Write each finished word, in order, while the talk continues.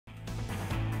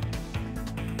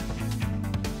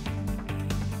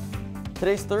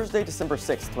Today's Thursday, December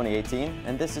 6, 2018,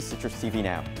 and this is Citrus TV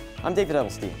Now. I'm David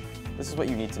Edelstein. This is what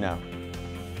you need to know.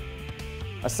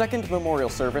 A second memorial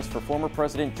service for former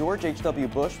President George H.W.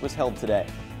 Bush was held today.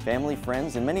 Family,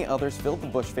 friends, and many others filled the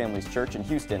Bush family's church in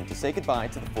Houston to say goodbye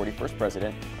to the 41st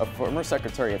president. A former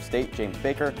Secretary of State, James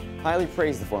Baker, highly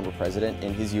praised the former president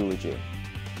in his eulogy.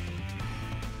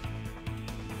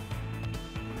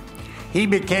 He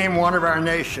became one of our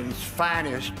nation's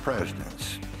finest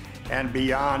presidents, and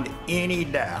beyond any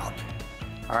doubt,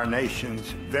 our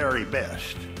nation's very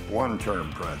best one-term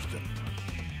president.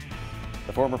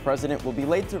 The former president will be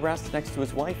laid to rest next to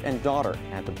his wife and daughter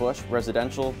at the Bush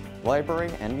Residential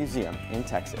Library and Museum in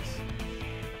Texas.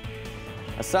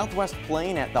 A Southwest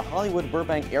plane at the Hollywood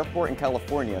Burbank Airport in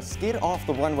California skid off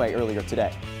the runway earlier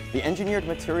today. The engineered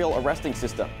material arresting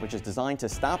system, which is designed to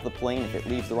stop the plane if it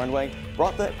leaves the runway,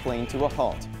 brought the plane to a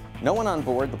halt. No one on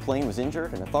board the plane was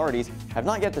injured, and authorities have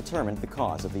not yet determined the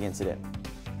cause of the incident.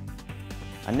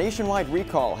 A nationwide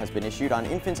recall has been issued on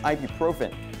infants'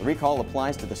 ibuprofen. The recall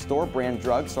applies to the store brand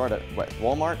drug sold at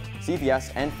Walmart,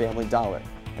 CVS, and Family Dollar.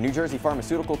 A New Jersey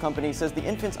pharmaceutical company says the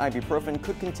infants' ibuprofen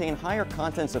could contain higher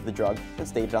contents of the drug than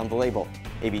stated on the label.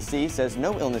 ABC says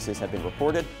no illnesses have been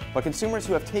reported, but consumers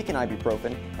who have taken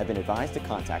ibuprofen have been advised to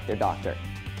contact their doctor.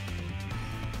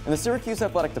 And the Syracuse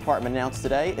Athletic Department announced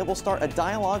today it will start a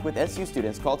dialogue with SU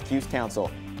students called Q's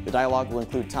Council. The dialogue will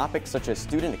include topics such as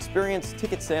student experience,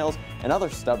 ticket sales, and other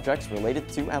subjects related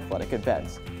to athletic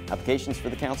events. Applications for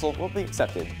the council will be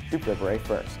accepted through February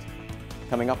 1st.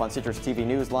 Coming up on Citrus TV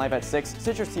News Live at 6,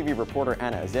 Citrus TV reporter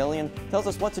Anna Azalian tells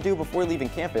us what to do before leaving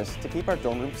campus to keep our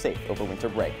dorm room safe over winter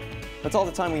break. That's all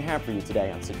the time we have for you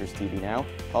today on Citrus TV Now.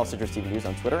 Follow Citrus TV News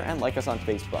on Twitter and like us on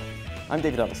Facebook. I'm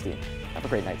David Edelstein. Have a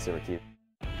great night, Syracuse.